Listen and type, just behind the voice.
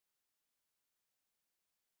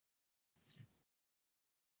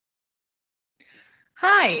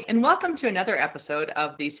Hi, and welcome to another episode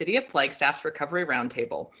of the City of Flagstaff's Recovery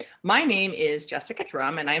Roundtable. My name is Jessica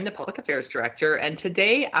Drum, and I am the Public Affairs Director. And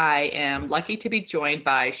today I am lucky to be joined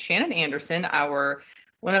by Shannon Anderson,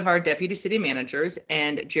 one of our Deputy City Managers,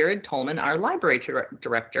 and Jared Tolman, our Library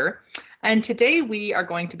Director. And today we are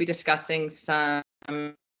going to be discussing some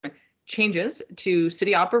changes to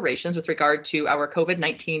city operations with regard to our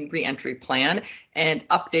COVID-19 Reentry Plan and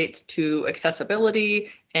updates to accessibility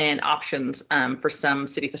and options for some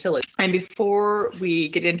city facilities. And before we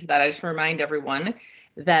get into that, I just want to remind everyone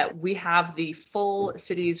that we have the full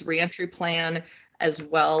city's reentry plan as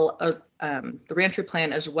well,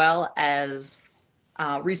 as well as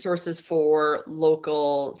resources for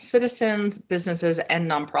local citizens, businesses, and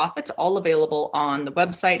nonprofits, all available on the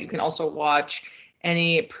website. You can also watch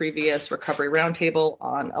any previous Recovery Roundtable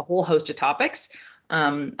on a whole host of topics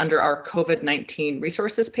under our COVID-19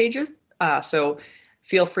 resources pages. So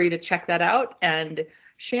feel free to check that out. And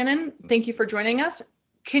Shannon, thank you for joining us.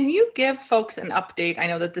 Can you give folks an update? I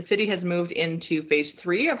know that the city has moved into phase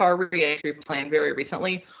 3 of our reentry plan very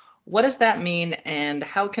recently. What does that mean, and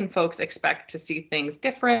how can folks expect to see things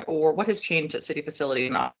different, or what has changed at city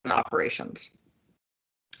facilities and operations?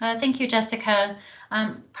 Thank you, Jessica.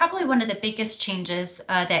 Probably one of the biggest changes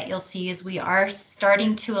that you'll see is we are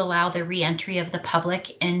starting to allow the reentry of the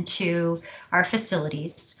public into our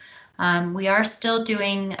facilities. We are still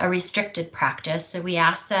doing a restricted practice, so we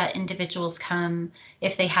ask that individuals come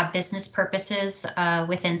if they have business purposes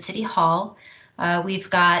within City Hall. We've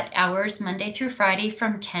got hours Monday through Friday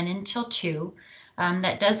from 10 until 2.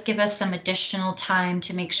 That does give us some additional time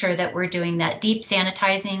to make sure that we're doing that deep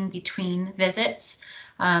sanitizing between visits.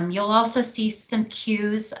 You'll also see some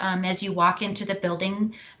cues as you walk into the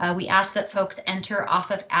building. We ask that folks enter off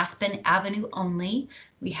of Aspen Avenue only.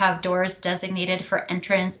 We have doors designated for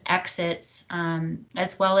entrance, exits,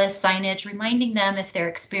 as well as signage reminding them if they're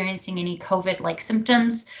experiencing any COVID-like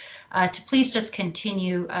symptoms to please just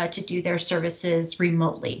continue to do their services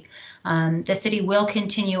remotely. The city will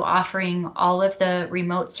continue offering all of the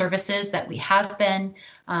remote services that we have been.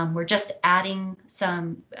 We're just adding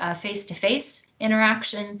some face-to-face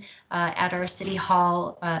interaction at our City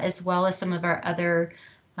Hall, as well as some of our other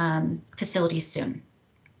facilities soon.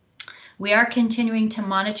 We are continuing to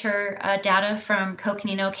monitor data from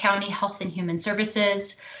Coconino County Health and Human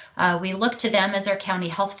Services. We look to them as our county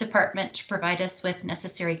health department to provide us with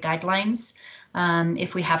necessary guidelines.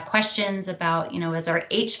 If we have questions about, is our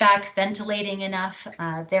HVAC ventilating enough,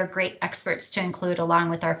 they're great experts to include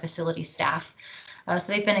along with our facility staff.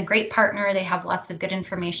 So they've been a great partner. They have lots of good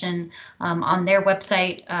information on their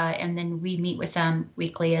website, and then we meet with them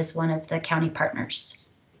weekly as one of the county partners.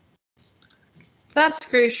 That's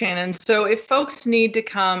great, Shannon. So if folks need to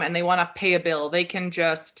come and they want to pay a bill, they can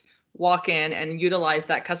just walk in and utilize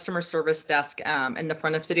that customer service desk in the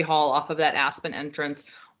front of City Hall off of that Aspen entrance.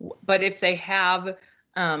 But if they have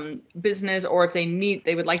business, or if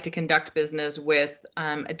they would like to conduct business with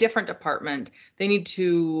a different department, they need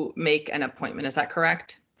to make an appointment. Is that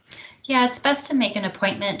correct? Yeah, it's best to make an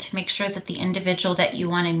appointment to make sure that the individual that you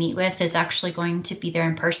want to meet with is actually going to be there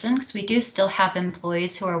in person, because we do still have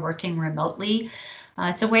employees who are working remotely.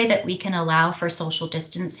 It's a way that we can allow for social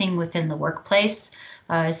distancing within the workplace,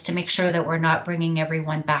 is to make sure that we're not bringing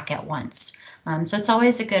everyone back at once. So it's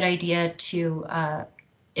always a good idea to,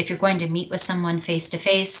 if you're going to meet with someone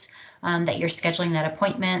face-to-face, that you're scheduling that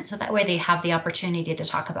appointment, so that way they have the opportunity to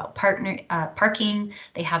talk about parking,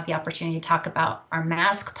 they have the opportunity to talk about our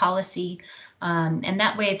mask policy, and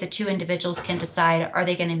that way the two individuals can decide, are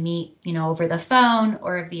they going to meet over the phone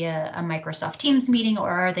or via a Microsoft Teams meeting, or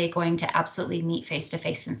are they going to absolutely meet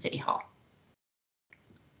face-to-face in City Hall?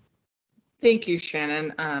 Thank you,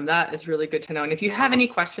 Shannon. That is really good to know. And if you have any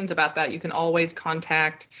questions about that, you can always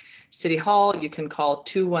contact City Hall. You can call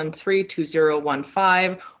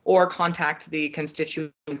 213-2015 or contact the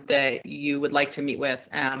constituent that you would like to meet with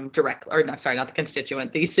directly, or not the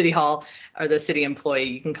constituent, the City Hall or the city employee.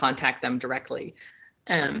 You can contact them directly.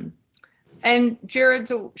 And Jared,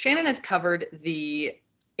 so Shannon has covered the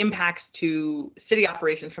impacts to city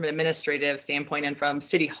operations from an administrative standpoint and from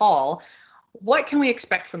City Hall. What can we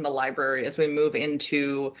expect from the library as we move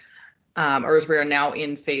into, or as we are now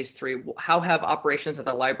in phase 3? How have operations at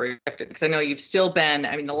the library shifted? Because I know you've still been,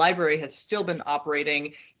 the library has still been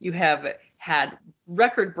operating. You have had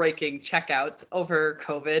record-breaking checkouts over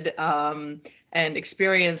COVID and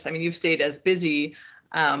experience, you've stayed as busy,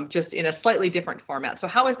 just in a slightly different format. So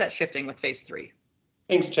how is that shifting with phase 3?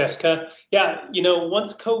 Thanks, Jessica. Yeah,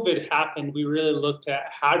 once COVID happened, we really looked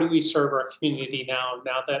at how do we serve our community now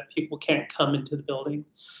that people can't come into the building.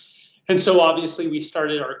 And so obviously we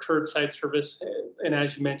started our curbside service, and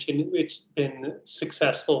as you mentioned, it's been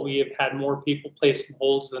successful. We have had more people placing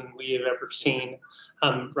holds than we have ever seen,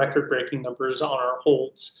 record-breaking numbers on our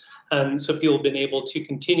holds. So people have been able to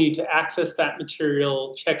continue to access that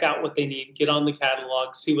material, check out what they need, get on the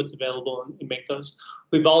catalog, see what's available, and make those.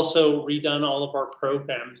 We've also redone all of our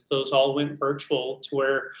programs. Those all went virtual to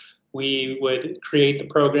where we would create the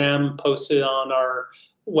program, post it on our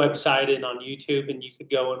website and on YouTube, and you could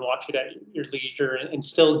go and watch it at your leisure and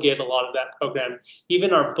still get a lot of that program.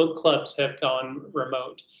 Even our book clubs have gone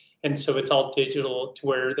remote. And so it's all digital to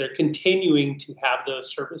where they're continuing to have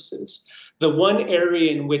those services. The one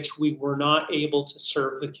area in which we were not able to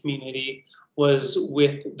serve the community was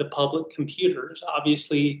with the public computers.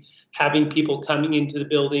 Obviously, having people coming into the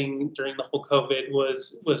building during the whole COVID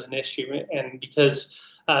was an issue. And because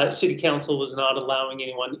City Council was not allowing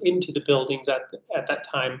anyone into the buildings at that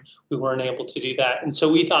time, we weren't able to do that. And so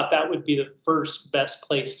we thought that would be the first best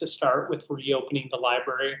place to start with reopening the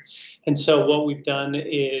library. And so what we've done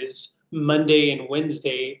is Monday and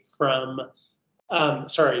Wednesday from,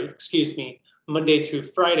 Monday through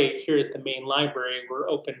Friday here at the main library, we're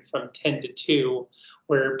open from 10 to 2,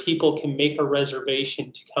 where people can make a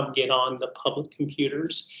reservation to come get on the public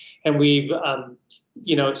computers. And we've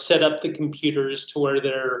set up the computers to where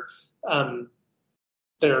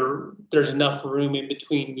there's enough room in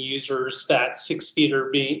between users that 6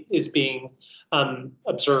 feet is being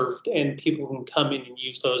observed, and people can come in and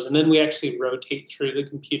use those. And then we actually rotate through the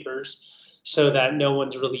computers so that no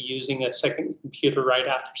one's really using a second computer right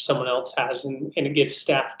after someone else has, and it gives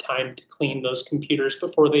staff time to clean those computers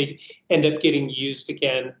before they end up getting used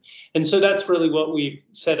again. And so that's really what we've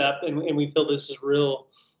set up, and we feel this is real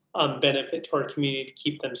benefit to our community to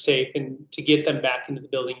keep them safe and to get them back into the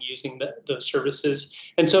building using those services.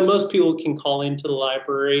 And so most people can call into the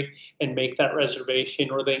library and make that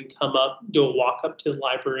reservation, or they can come up, do a walk up to the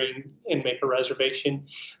library and make a reservation.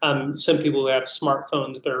 Some people who have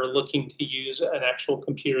smartphones but are looking to use an actual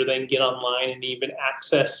computer, they can get online and even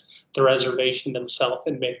access the reservation themselves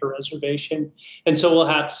and make a reservation. And so we'll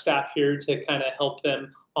have staff here to kind of help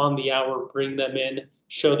them on the hour, bring them in,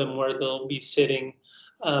 show them where they'll be sitting.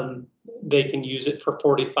 They can use it for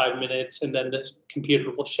 45 minutes, and then the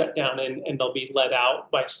computer will shut down and they'll be let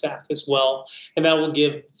out by staff as well. And that will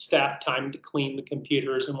give staff time to clean the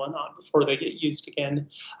computers and whatnot before they get used again.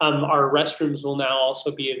 Our restrooms will now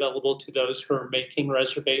also be available to those who are making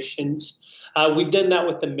reservations. We've done that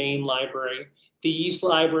with the main library. The East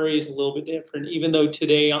Library is a little bit different, even though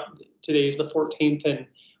today is the 14th and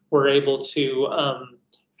we're able to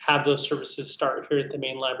have those services start here at the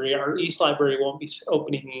main library. Our East Library won't be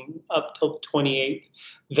opening up till the 28th.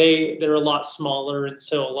 They're a lot smaller, and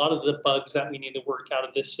so a lot of the bugs that we need to work out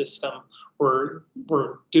of this system, we're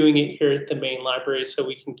doing it here at the main library so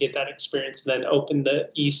we can get that experience, and then open the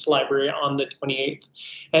East Library on the 28th.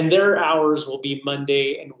 And their hours will be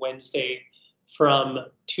Monday and Wednesday from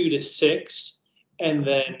 2 to 6, and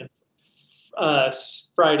then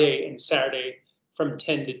Friday and Saturday from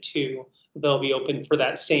 10 to 2. They'll be open for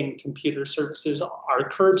that same computer services. Our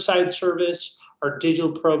curbside service, our digital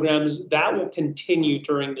programs, that will continue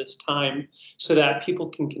during this time so that people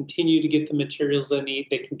can continue to get the materials they need.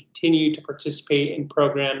 They can continue to participate in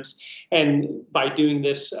programs. And by doing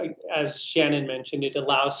this, as Shannon mentioned, it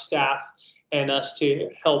allows staff and us to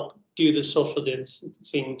help do the social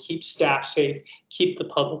distancing, keep staff safe, keep the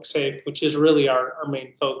public safe, which is really our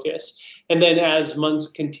main focus. And then as months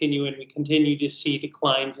continue and we continue to see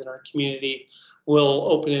declines in our community, we'll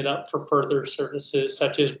open it up for further services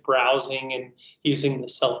such as browsing and using the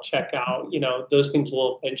self-checkout. Those things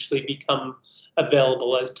will eventually become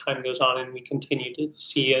available as time goes on and we continue to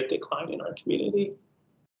see a decline in our community.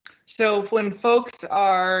 So when folks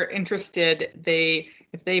are interested,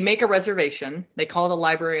 if they make a reservation, they call the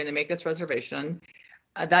library and they make this reservation,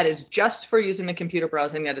 that is just for using the computer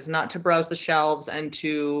browsing. That is not to browse the shelves and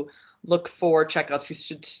to look for checkouts. You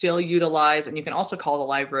should still utilize, and you can also call the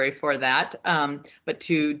library for that, but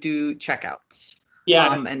to do checkouts. Yeah.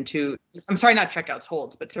 I'm sorry, not checkouts,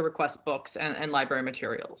 holds, but to request books and library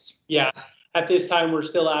materials. Yeah. At this time, we're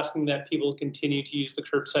still asking that people continue to use the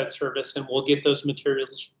curbside service, and we'll get those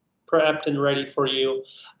materials prepped and ready for you.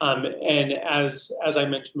 And as I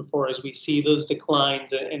mentioned before, as we see those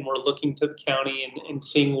declines and we're looking to the county and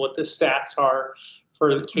seeing what the stats are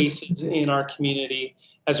for the cases in our community,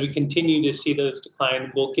 as we continue to see those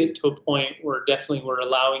decline, we'll get to a point where definitely we're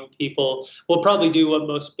allowing people, we'll probably do what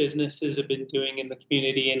most businesses have been doing in the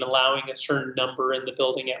community and allowing a certain number in the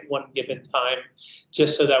building at one given time,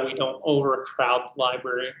 just so that we don't overcrowd the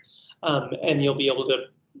library. And you'll be able to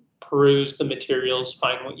peruse the materials,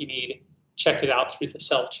 find what you need, check it out through the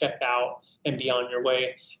self-checkout and be on your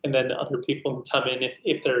way. And then other people can come in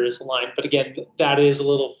if there is a line. But again, that is a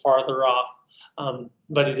little farther off,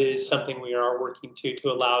 but it is something we are working to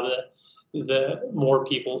allow the more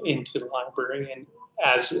people into the library. And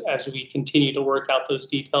as we continue to work out those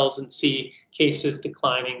details and see cases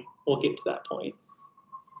declining, we'll get to that point.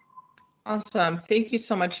 Awesome. Thank you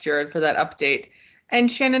so much, Jared, for that update.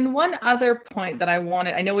 And Shannon, one other point that I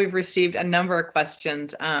know we've received a number of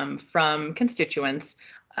questions from constituents,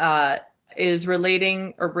 is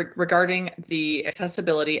relating or regarding the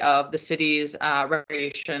accessibility of the city's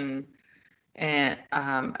recreation and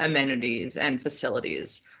amenities and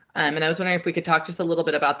facilities. And I was wondering if we could talk just a little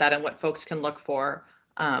bit about that and what folks can look for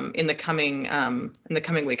in the coming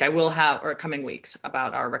week. I will have, or coming weeks,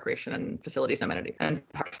 about our recreation and facilities amenity and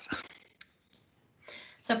parks.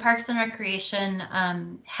 So Parks and Recreation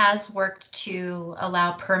has worked to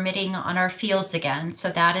allow permitting on our fields again. So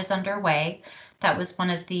that is underway. That was one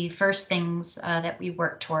of the first things that we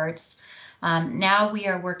worked towards. Now we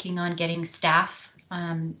are working on getting staff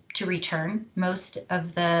to return. Most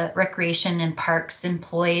of the recreation and parks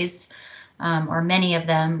employees, or many of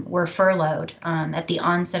them, were furloughed at the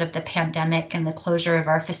onset of the pandemic and the closure of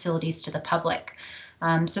our facilities to the public.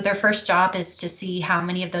 So their first job is to see how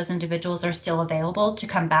many of those individuals are still available to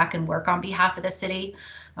come back and work on behalf of the city.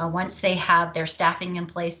 Once they have their staffing in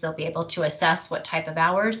place, they'll be able to assess what type of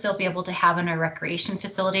hours they'll be able to have in our recreation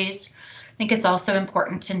facilities. I think it's also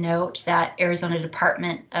important to note that Arizona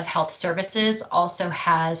Department of Health Services also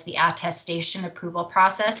has the attestation approval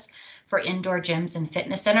process for indoor gyms and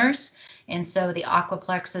fitness centers. And so the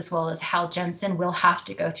Aquaplex as well as Hal Jensen will have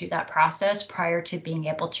to go through that process prior to being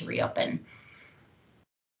able to reopen.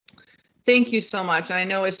 Thank you so much. And I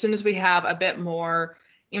know as soon as we have a bit more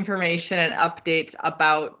information and updates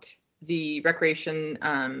about the recreation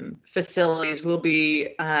facilities, we'll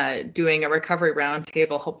be doing a recovery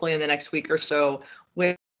roundtable, hopefully in the next week or so,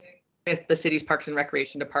 with the city's Parks and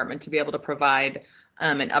Recreation Department to be able to provide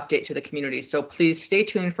an update to the community. So please stay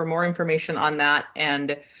tuned for more information on that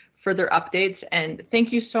and further updates. And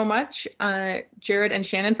thank you so much, Jared and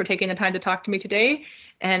Shannon, for taking the time to talk to me today.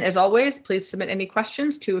 And as always, please submit any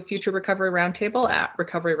questions to a future recovery roundtable at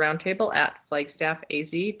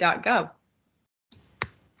recoveryroundtable@flagstaffaz.gov.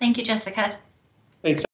 Thank you, Jessica. Thanks.